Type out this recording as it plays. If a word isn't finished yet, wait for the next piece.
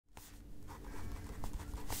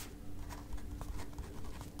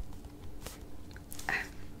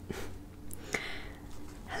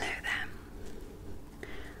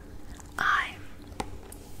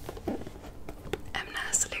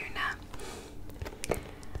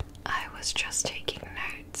was just taking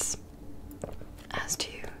notes as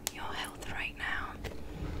to your health right now,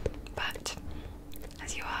 but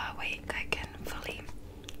as you are awake, I can fully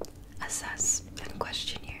assess and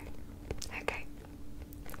question you. Okay.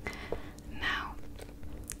 Now,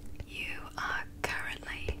 you are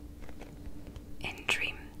currently in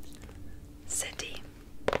Dream City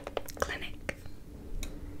Clinic.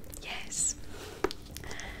 Yes.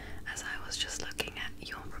 As I was just looking at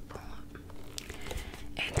your report,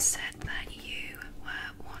 it said that you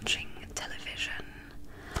were watching television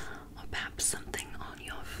or perhaps something on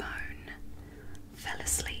your phone, fell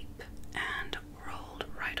asleep and rolled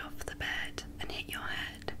right off the bed and hit your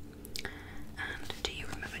head. And do you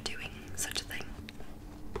remember doing such a thing?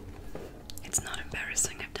 It's not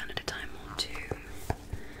embarrassing, I've done it a time or two.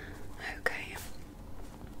 Okay.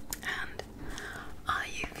 And are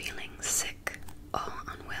you feeling sick or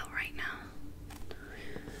unwell right now?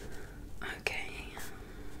 Okay.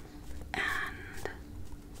 And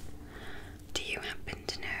do you happen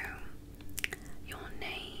to know your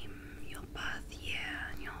name, your birth year,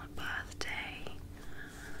 and your birthday?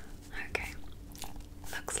 Okay.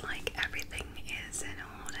 Looks like everything is in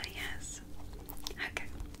order, yes. Okay.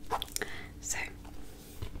 So,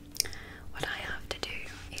 what I have to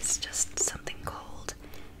do is just something called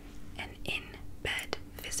an in-bed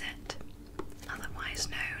visit, otherwise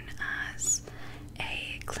known as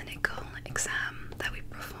a clinical exam that we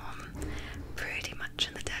perform pretty much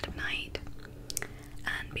in the dead of night.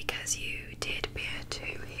 And because you did appear to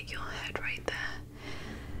hit your head right there,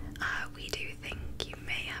 we do think you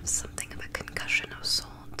may have something of a concussion of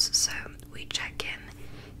sorts, so we check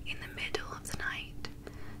in the middle of the night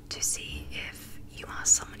to see if you are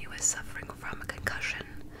someone who is suffering from a concussion,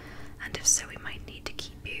 and if so, we might need to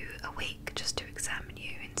keep you awake just to examine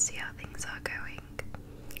you and see how things are going.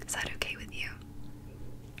 Is that okay with you?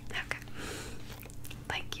 Okay.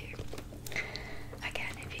 Thank you.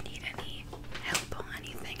 Again, if you need any help or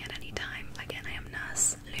anything at any time, again, I am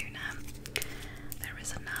Nurse Luna. There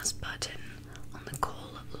is a nurse button on the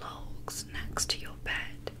call logs next to your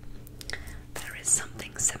bed. There is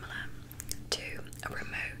something similar to a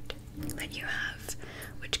remote that you have,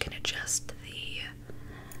 which can adjust the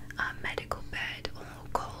medical bed or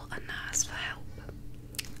call a nurse for help.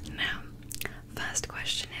 Now, first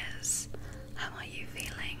question is, how are you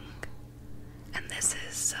feeling? And this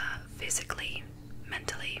is physically,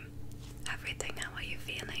 mentally, everything. How are you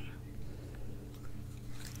feeling?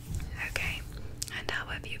 Okay. And how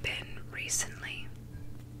have you been recently?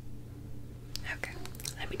 Okay.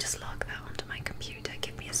 Let me just log that onto my computer.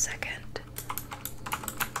 Give me a second.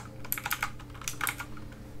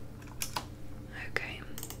 Okay.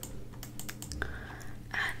 And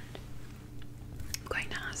I'm going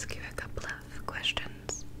to ask you a couple of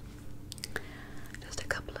questions. Just a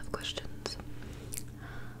couple of questions.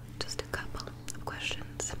 Just a couple of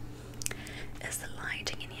questions. Is the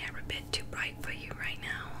lighting in here a bit too bright for you right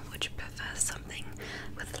now? Would you prefer something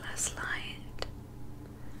with less light?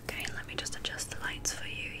 Okay, let me just adjust the lights for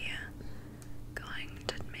you here. Going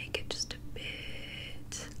to make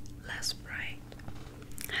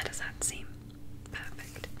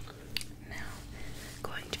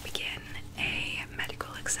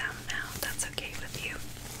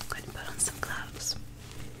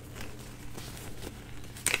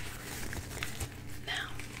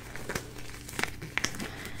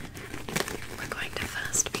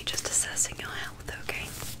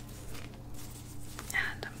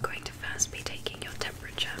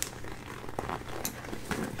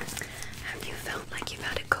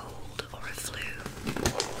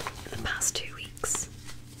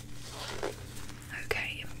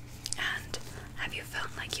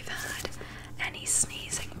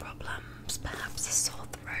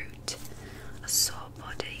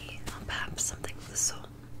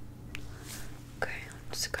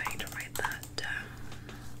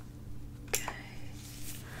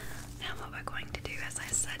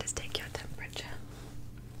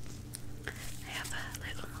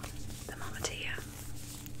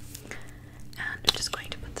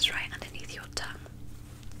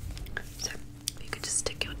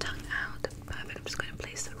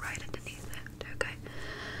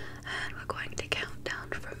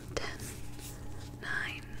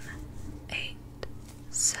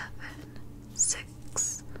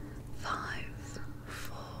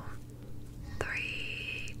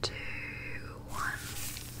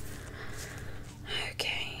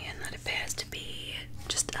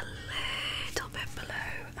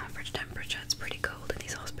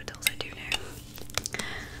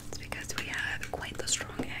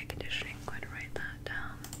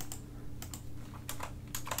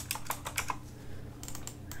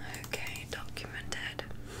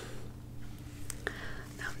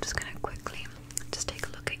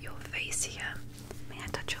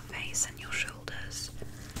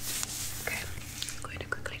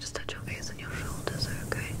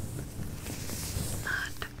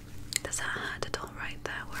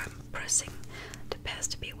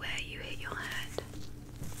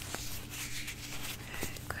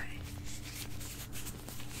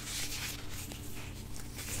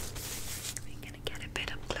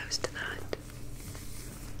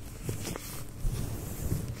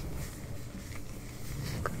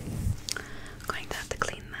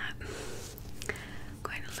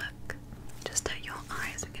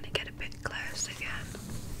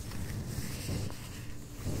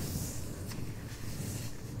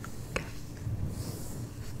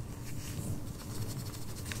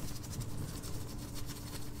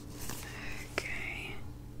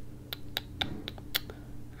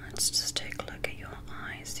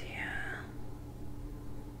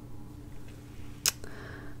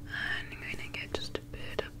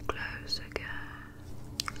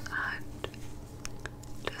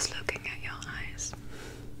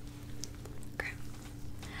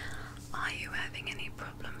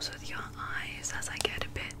problems with your eyes as I get a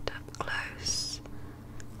bit up close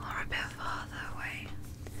or a bit farther away?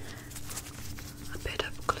 A bit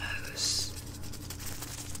up close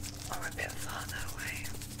or a bit farther away?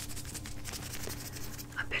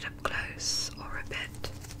 A bit up close or a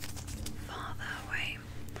bit farther away?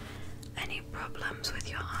 Any problems with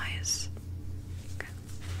your eyes? Okay.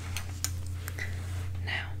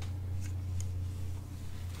 Now,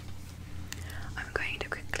 I'm going to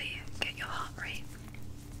quickly get your heart rate.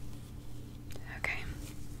 Okay.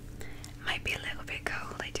 Might be a little bit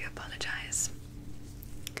cold, I do apologize.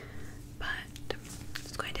 But I'm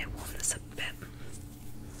just going to warm this up a bit.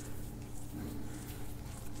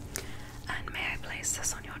 And may I place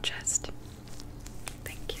this on your chest?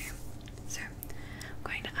 Thank you. So, I'm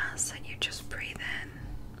going to ask that you just breathe in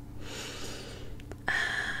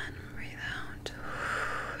and breathe out.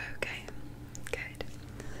 Okay, good.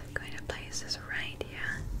 I'm going to place this right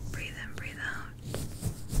here. Breathe in, breathe out.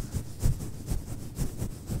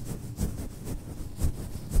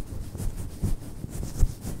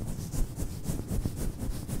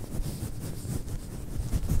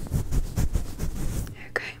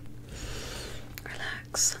 Okay,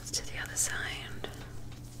 relax. Let's do the other side.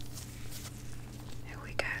 Here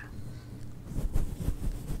we go.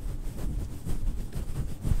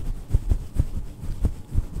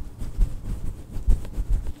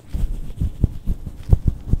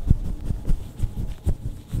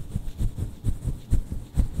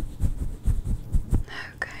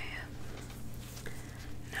 Okay.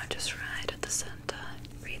 Now just right at the center.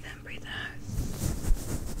 Breathe in, breathe out.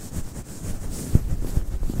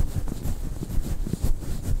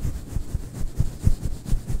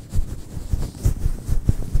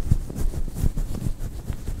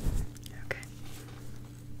 Okay.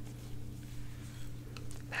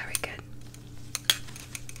 Very good.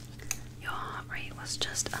 Your heart rate was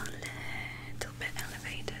just a little bit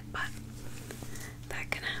elevated, but that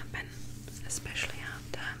can happen, especially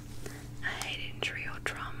after a head injury or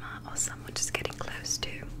trauma or someone just getting close to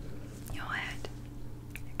your head.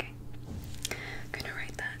 Okay. I'm gonna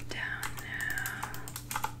write that down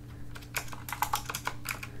now.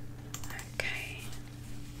 Okay.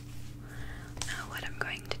 Now what I'm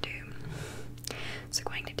going to do is I'm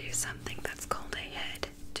going to do something that's called a head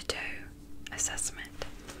to toe assessment.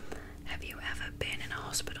 Have you ever been in a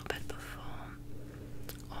hospital bed before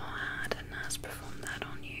or had a nurse perform that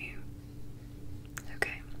on you?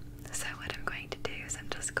 Okay, so what I'm going to do is I'm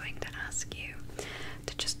just going to ask you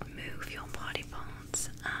to just move your body parts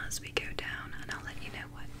as we go down, and I'll let you know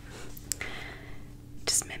what.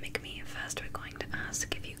 Just mimic me. First we're going to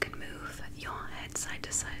ask if you can move your head side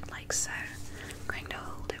to side like so. I'm going to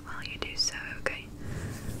hold it while you do so, okay?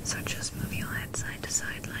 So just move your head side to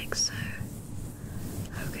side like so.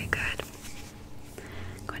 Okay, good.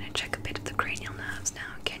 I'm going to check a bit of the cranial nerves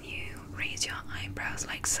now. Can you raise your eyebrows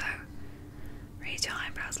like so? Raise your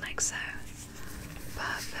eyebrows like so.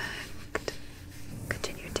 Perfect.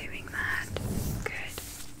 Continue doing that.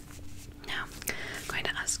 Good. Now, I'm going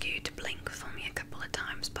to ask you to blink for me a couple of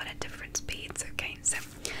times, but at different speeds, okay? So,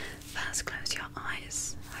 first close your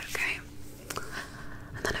eyes, okay?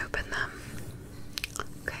 And then open them.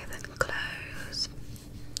 Okay, then close.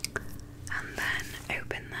 And then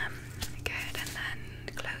open them. Good, and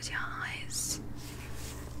then close your eyes.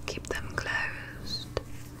 Keep them closed.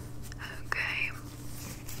 Okay.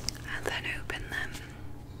 And then open them.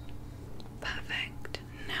 Perfect.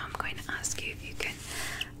 Now I'm going to ask you if you can,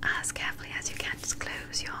 as carefully as you can, just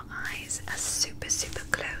close your eyes as super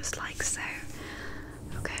close, like so.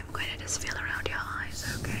 Okay, I'm going to just feel around your eyes,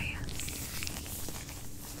 okay?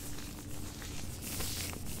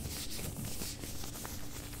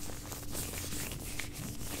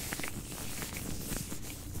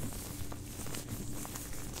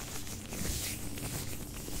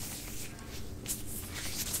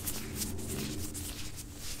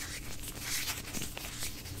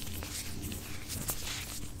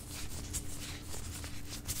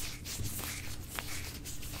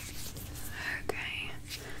 Okay,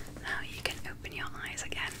 now you can open your eyes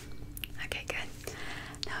again. Okay, good.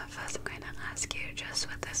 Now first I'm going to ask you, just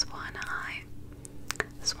with this one eye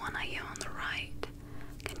here on the right,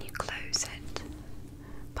 can you close it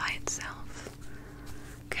by itself?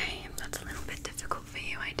 Okay, that's a little bit difficult for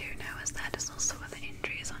you, I do know, as that is also where the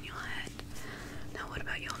injury is on your head. Now what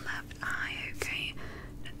about your left eye? Okay,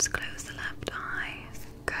 let's close the left eye.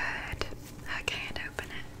 Good. Okay, and open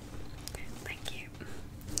it. Okay, thank you.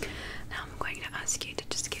 Now I'm going to ask you to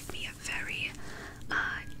just give me a very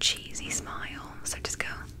cheesy smile. So just go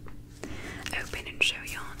open and show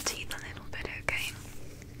your teeth a little bit, okay?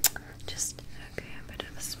 Just, okay, a bit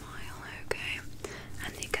of a smile, okay?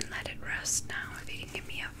 And you can let it rest now if you Give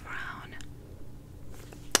me a frown.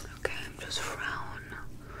 Okay, just frown.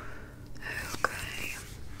 Okay.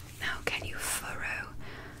 Now can you furrow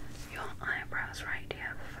your eyebrows right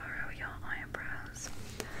here? Furrow your eyebrows.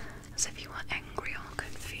 As if you were angry or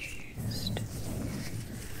confused.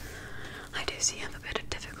 I do see you have a bit of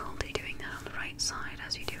difficulty doing that on the right side,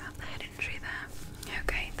 as you do have the head injury there.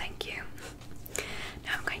 Okay, thank you.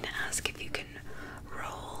 Now I'm going to ask if you can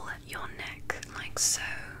roll your neck like so.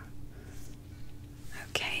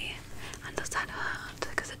 Okay, and does that hurt?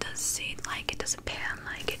 Because it does seem like it does appear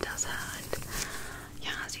like it does hurt.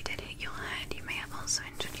 Yeah, as you did hit your head, you may have also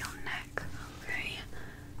injured your neck. Okay.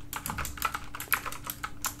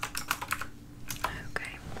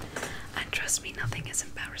 Okay. And trust me, nothing is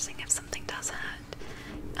embarrassing if something does hurt.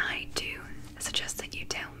 I do suggest that you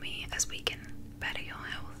tell me as we can better your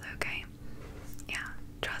health, okay? Yeah,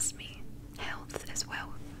 trust me, health is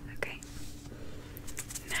wealth, okay?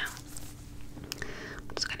 Now,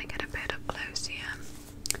 I'm just going to get a bit up close here.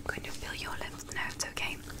 I'm going to feel your lymph nodes,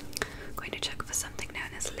 okay? I'm going to check for something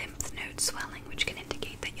known as lymph node swelling, which can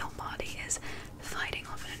indicate that your body is fighting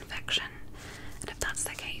off an infection. And if that's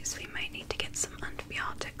the case, we might need to get some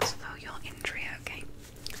antibiotics for your injury, okay?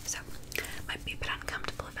 So, might be a bit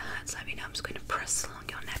uncomfortable if it hurts. Let me know. I'm just going to press along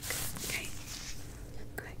your neck, okay?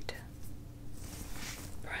 Going to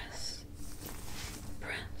press,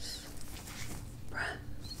 press,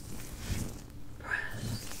 press,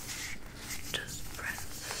 press. Just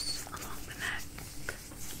press along the neck.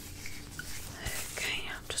 Okay,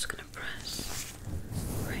 I'm just going to press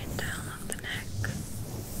right down along the neck.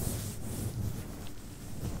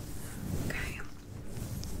 Okay.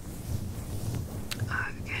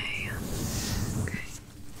 Okay. Okay.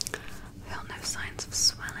 Feel no signs of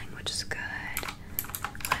swelling, which is good.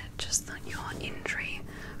 But just that your injury,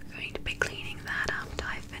 we're going to be cleaning that up until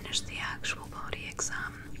I finish the actual body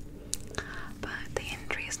exam. But the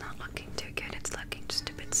injury is not looking too good. It's looking just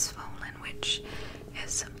a bit swollen, which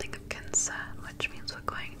is something of concern, which means we're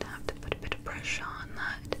going to have to put a bit of pressure on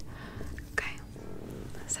that. Okay.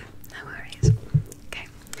 So, no worries. Okay.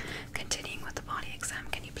 Continuing with the body exam,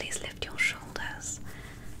 can you please lift your shoulders?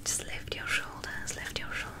 Just lift your shoulders, lift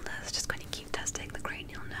your shoulders. Just going to keep testing the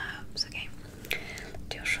cranial nerves, okay?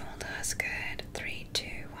 Lift your shoulders, good. 3, 2,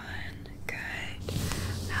 1, good.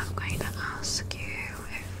 Now I'm going to ask you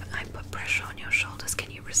if I put pressure on your shoulders,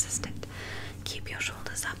 can you resist it? Keep your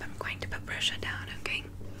shoulders up, I'm going to put pressure down, okay?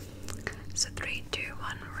 So 3, 2,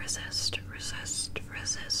 1, resist, resist,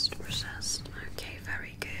 resist, resist. Okay,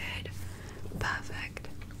 very good. Perfect.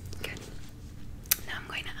 Good. Now I'm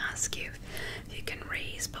going to ask you if you can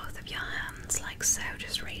raise both of your hands like so.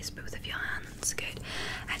 Just raise both of your hands. Good.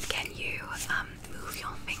 And can you move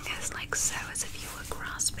your fingers like so, as if you were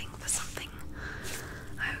grasping for something?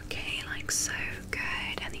 Okay, like so.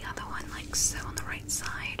 Good. And the other one like so on the right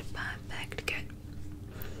side. Perfect.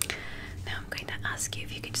 Good. Now I'm going to ask you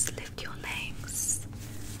if you can just lift your legs.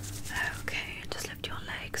 Okay, just lift your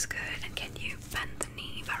legs. Good. And can you bend the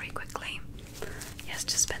knee very quickly? Yes,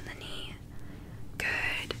 just bend the knee.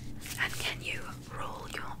 Good. And can you roll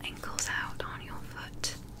your ankles out on your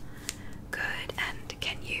foot? Good. And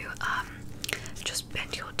can you just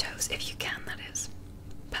bend your toes if you can, that is.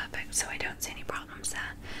 Perfect. So I don't see any problems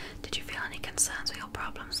there. Did you feel any concerns with your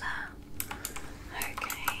problems there?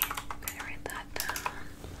 Okay. I'm going to write that down.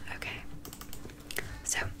 Okay.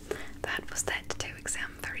 So that was that 2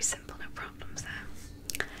 exam. Very simple, no problems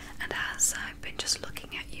there. And as I've been just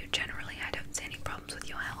looking at you generally, I don't see any problems with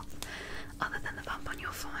your health other than the bump on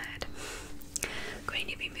your forehead. I'm going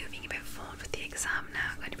to be moving a bit forward with the exam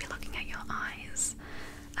now. I'm going to be looking at your eyes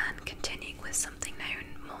and continuing with something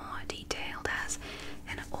known more detailed as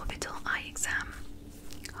an orbital eye exam,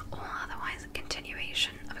 or otherwise a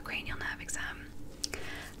continuation of a cranial nerve exam.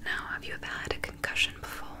 Now, have you ever had a concussion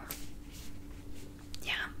before?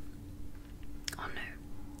 Yeah? Or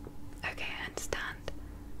no? Okay, I understand.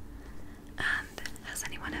 And has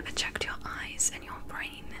anyone ever checked your eyes and your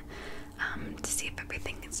brain to see if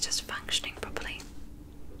everything is just functioning properly?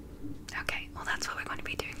 Okay, well that's what we're going to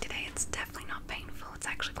be doing today. It's definitely not painful. It's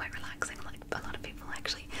actually quite relaxing. Like, a lot of people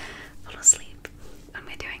actually fall asleep when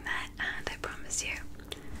we're doing that, and I promise you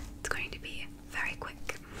it's going to be very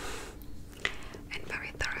quick and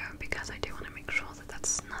very thorough, because I do want to make sure that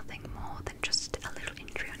that's nothing more than just a little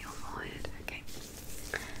injury on your forehead. Okay,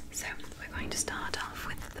 so we're going to start off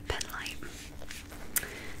with the pen light,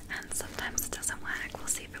 and sometimes it doesn't work. We'll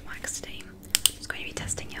see if it works today. It's going to be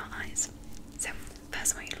testing your eyes. So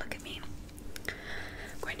first I want you to look at me.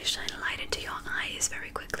 I'm going to shine a light into your eyes very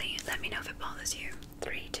quickly. Let me know if it bothers you.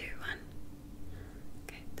 3, 2, 1.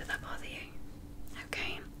 Okay, did that bother you?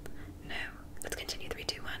 Okay. No. Let's continue. 3,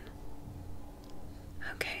 2, 1.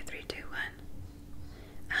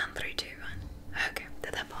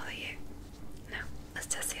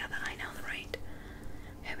 Let's test the other eye now, the right.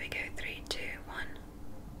 Here we go, 3, 2, 1.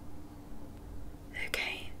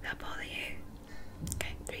 Okay, that bother you?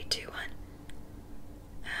 Okay, 3, 2, 1.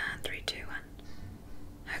 And 3, 2,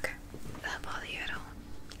 1. Okay, that bother you at all?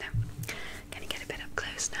 No. Can you get a bit up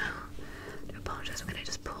close now? I apologize, I'm going to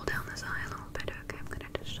just pull down this eye a little bit. Okay, I'm going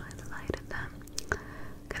to just shine the light at them. I'm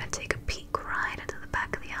going to take a peek right into the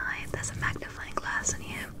back of the eye. There's a magnifying glass in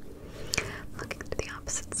here. Looking to the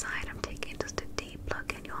opposite side, I'm taking just a deep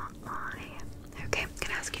look in your eye. Okay, I'm going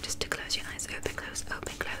to ask you just to close your eyes. Open, close,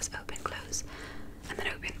 open, close, open, close. And then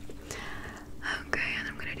open. Okay, and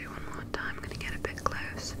I'm going to do one more time. I'm going to get a bit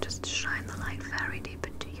close and just shine the light very deep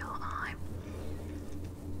into your eye.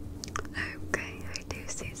 Okay, I do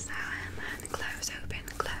see so. And then close, open,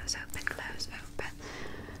 close, open, close, open.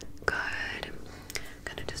 Good. I'm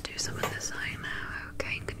going to just do some on this eye now.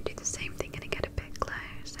 Okay, I'm going to do the same thing. Going to get a bit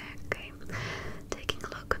close. Okay. Taking a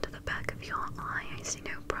look under the back of your eye. I see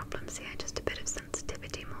no problems here. Just a bit of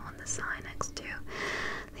sensitivity more on the side next to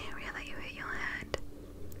the area that you hit your head.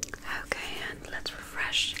 Okay, and let's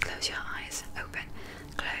refresh. Close your eyes. Open,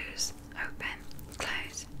 close, open,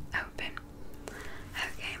 close, open.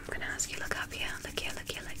 Okay, I'm gonna ask you look up here. Look here, look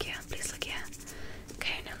here, look here. Please look here.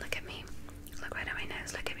 Okay, now look at me. Look right at my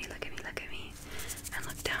nose. Look at me, look at me, look at me. And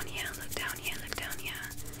look down here, look down here, look down here.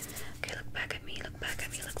 Okay, look back at me, look back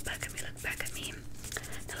at me, look back at me, look back at me.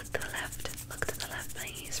 Now look to the left. Look to the left,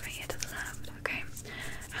 please. Right here to the left. Okay.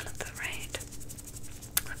 Now look to the right.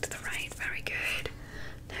 Look to the right. Very good.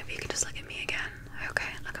 Now if you can just look at me again.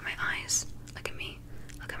 Okay, look at my eyes. Look at me.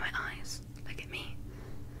 Look at my eyes. Look at me.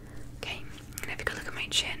 Okay, and if you could look at my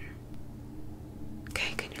chin.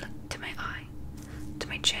 Okay, can you look to my eye? To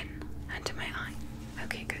my chin and to my eye.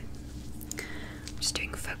 Okay, good. I'm just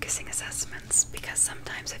doing focusing assessments because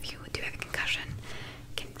sometimes if you do have a concussion,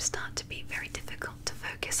 it can start to be very difficult to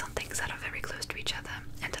focus on things that are very close to each other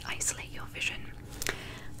and to isolate your vision.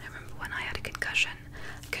 I remember when I had a concussion,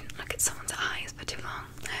 I couldn't look at someone's eyes for too long.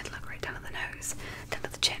 I had to look right down at the nose, down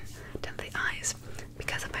to the chin, down to the eyes,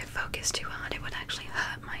 because if I focused too hard, it would actually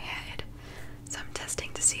hurt my head. So I'm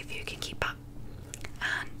testing to see if you can keep up.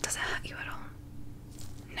 And does it hurt you at all?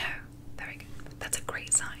 No. Very good. That's a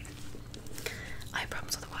great sign. Eye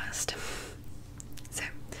problems are the worst. So,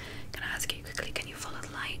 can I ask you quickly, can you follow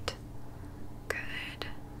the light? Good.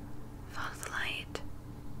 Follow the light.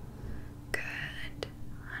 Good.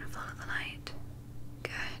 And follow the light.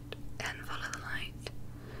 Good. And follow the light.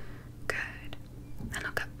 Good. And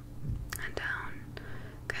look up and down.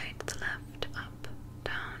 Okay, to the left, up,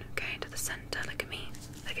 down. Okay, to the center. Look at me.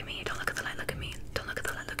 Look at me. Don't look at the light. Look at me. Don't look at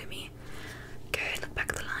the light. Look at me. Good. Look back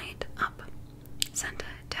at the light. Up. Center.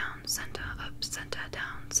 Down. Center. Up. Center.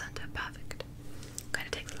 Down. Center. Perfect. I'm going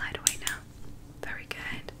to take the light away now. Very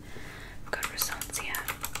good. Good results here.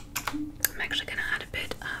 I'm actually going to add a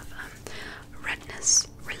bit of redness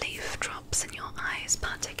relief drops in your eyes,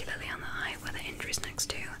 particularly on the eye where the injury is next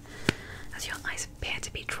to, as your eyes appear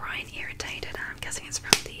to be dry and irritated, and I'm guessing it's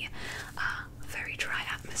from the very dry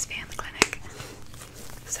atmosphere in the clinic.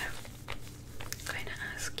 So, I'm going to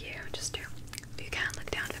ask you just to, if you can, look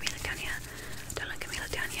down at me, look down here. Don't look at me,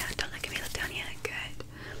 look down here. Don't look at me, look down here. Good.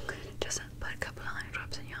 Just put a couple of eye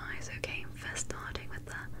drops in your eyes, okay? First starting with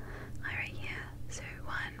the eye right here. So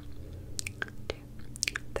 1,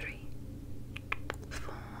 2, 3,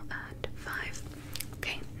 4, and 5.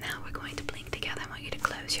 Okay, now we're going to blink together. I want you to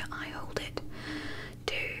close your eye, hold it.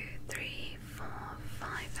 2, 3, 4,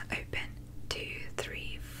 5. Open. 2,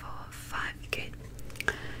 3, 4, 5. Good.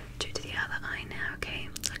 2 to the other eye now, okay?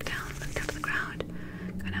 Look down to the ground.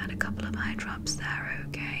 I'm gonna add a couple of eye drops there,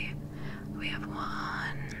 okay? We have 1,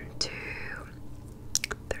 2,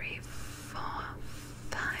 3, 4,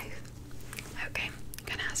 5. Okay, I'm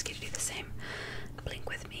gonna ask you to do the same. Blink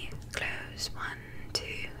with me. Close. 1, 2,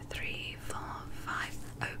 3, 4, 5.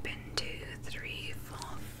 Open. 2, 3, 4,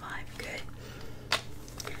 5. Good.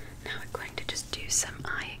 Now we're going to just do some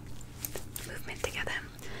eye movement together.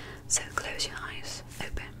 So close your eyes.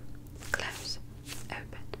 Open. Close.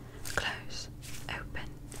 Open. Close. Open.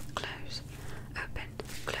 Close. Open.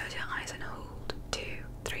 Close your eyes and hold. 2,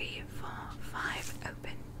 3, 4, 5.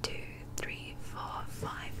 Open. 2, 3, 4,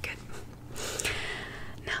 5. Good.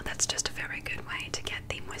 Now that's just a very good way to get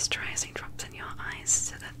the moisturizing drops in your eyes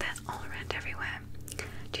so that they're all around everywhere.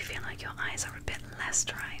 Do you feel like your eyes are a bit less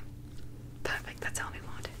dry? Perfect, that's all we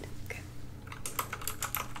wanted. Good.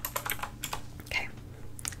 Okay,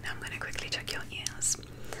 now I'm going to quickly check your ears.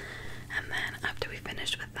 And then after we've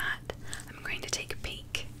finished with that, I'm going to take a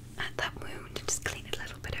peek at that wound and just clean it a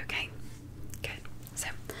little bit, okay? Good. So,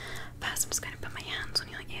 first I'm just going to put my hands on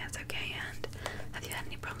your ears, okay? And have you had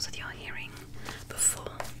any problems with your hearing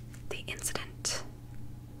before the incident?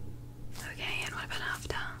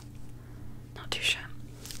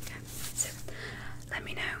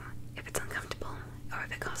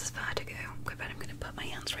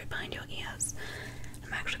 hands right behind your ears.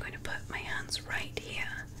 I'm actually going to put my hands right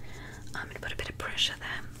here and put a bit of pressure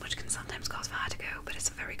there, which can sometimes cause vertigo, but it's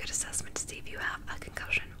a very good assessment to see if you have a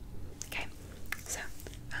concussion. Okay, so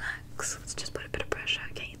relax. Let's just put a bit of pressure.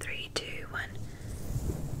 Okay, 3, 2, 1.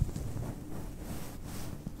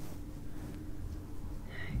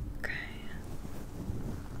 Okay.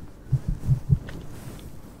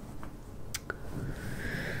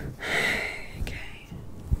 Okay.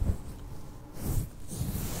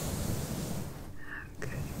 Okay.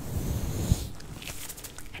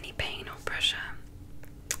 Any pain or pressure?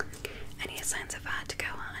 Any signs of vertigo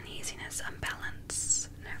or uneasiness, unbalance?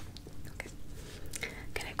 No. Okay.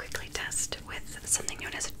 Can I quickly test with something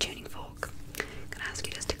known as a tuning fork? Can I ask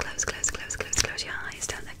you just to close your eyes?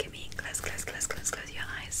 Don't look at me. Close your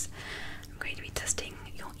eyes. I'm going to be testing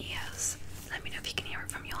your ears. Let me know if you can hear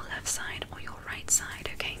it from your left side or your right side,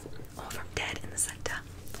 okay? Or from dead in the center.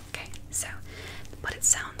 Okay, so what it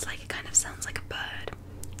sounds like, it kind of sounds like a bird.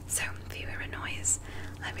 So if you hear a noise,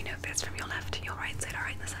 let me know if it's from your left, your right side, or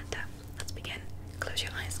right in the center. Let's begin. Close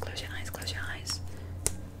your eyes, close your eyes, close your eyes.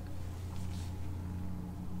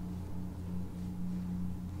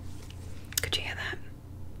 Could you hear that?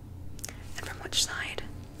 And from which side?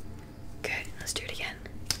 Good, let's do it again.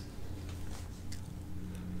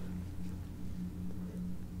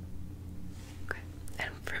 Okay,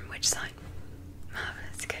 and from which side?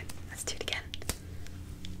 Marvelous, good. Let's do it again.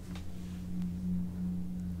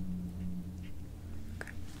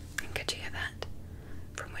 Okay, and could you hear that?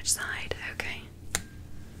 From which side? Okay.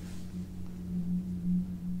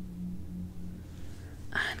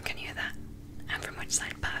 And can you hear that? And from which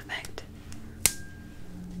side? Perfect.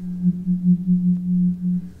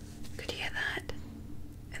 Could you hear that?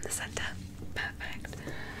 In the center? Perfect.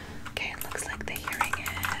 Okay, it looks like the hearing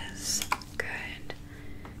is good.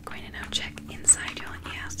 Going to now check inside your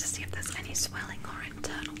ears to see if there's any swelling or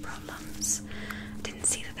internal problems. Didn't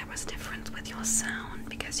see that there was a difference with your sound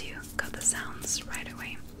because you got the sounds right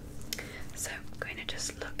away. So I'm going to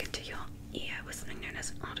just look into your ear with something known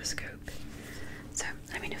as an otoscope. So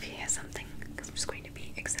let me know if you hear something, because I'm just going to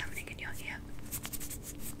be examining in your ear.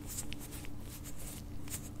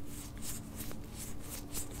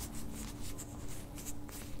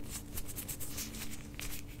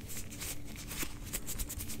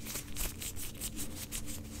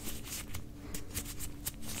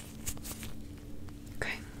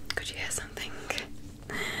 Okay, could you hear something?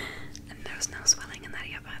 And there was no swelling in that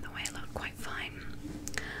ear, by the way. It looked quite fine.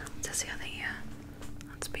 Just the other ear.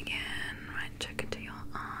 Let's begin. Right, check into your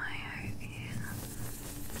eye. Ear.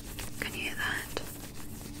 Can you hear that?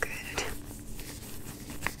 Good.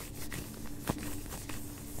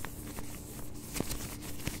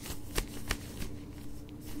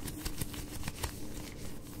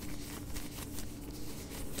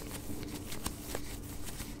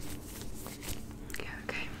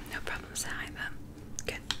 Okay, no problems there either.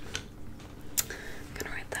 Good.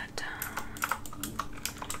 Gonna write that down.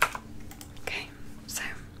 Okay, so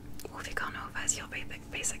what we've gone over is your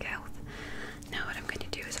basic health. Now what I'm going to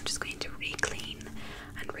do is I'm just going to re-clean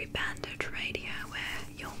and re-bandage right here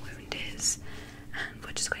where your wound is, and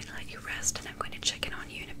we're just going to let you rest, and I'm going to check in on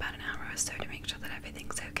you in about an hour or so to make sure that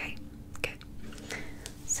everything's okay. Good.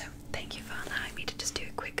 So thank you for allowing me to just do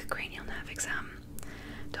a quick cranial nerve exam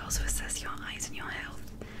to also assess your eyes and your health.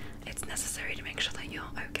 It's necessary to make sure that you're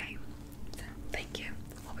okay. So thank you.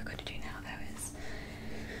 What we're going to do now though is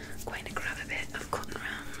I'm going to grab a bit of cotton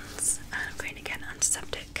rounds and I'm going to get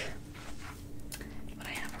antiseptic. What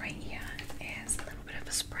I have right here is a little bit of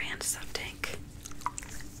a spray antiseptic.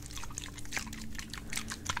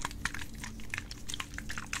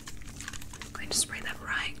 I'm going to spray that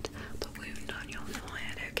right the wound on your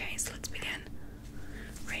forehead. Okay, so let's begin.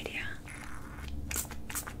 Right here.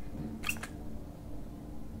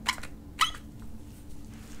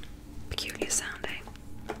 Peculiar sound,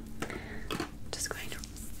 eh? Just going to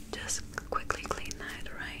quickly clean that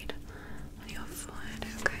right on your forehead,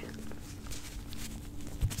 okay?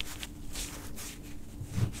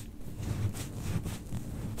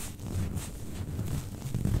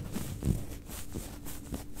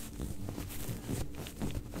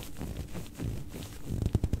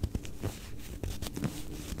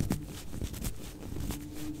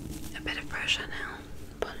 A bit of pressure now.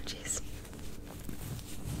 Apologies.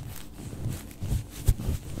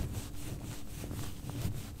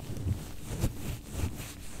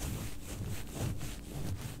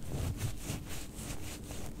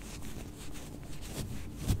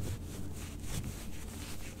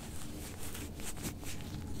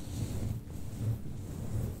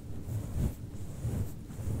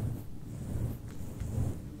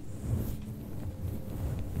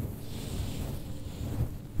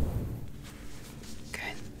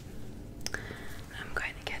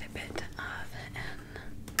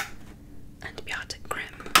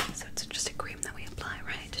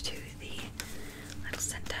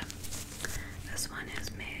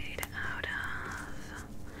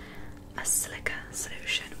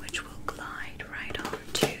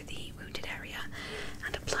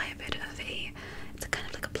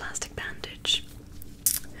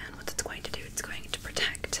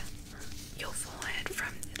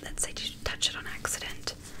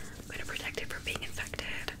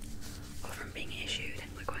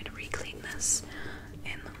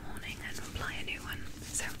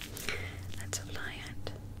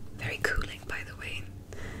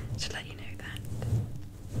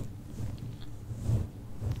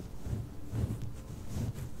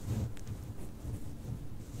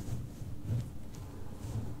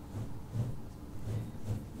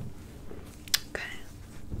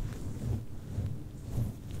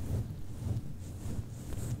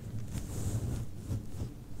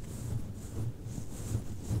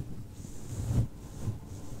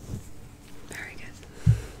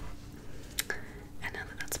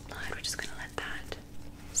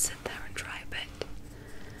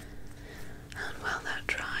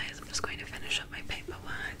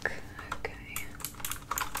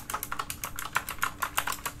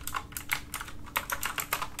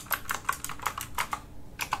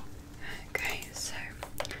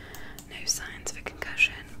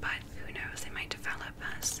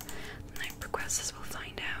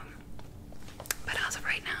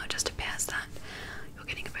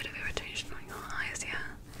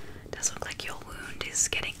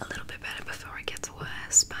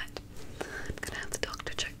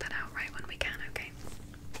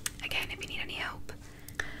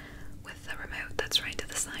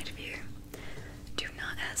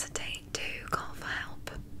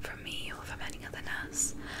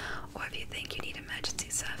 us, or if you think you need emergency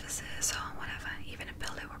services or whatever, even a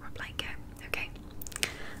pillow or a blanket, okay?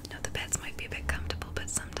 Now the beds might be a bit comfortable, but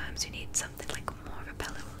sometimes you need something like more of a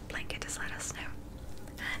pillow or a blanket. Just let us know.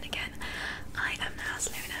 And again, I am Nurse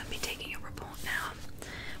Luna. I'll be taking your report now.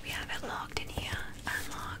 We have it logged in here.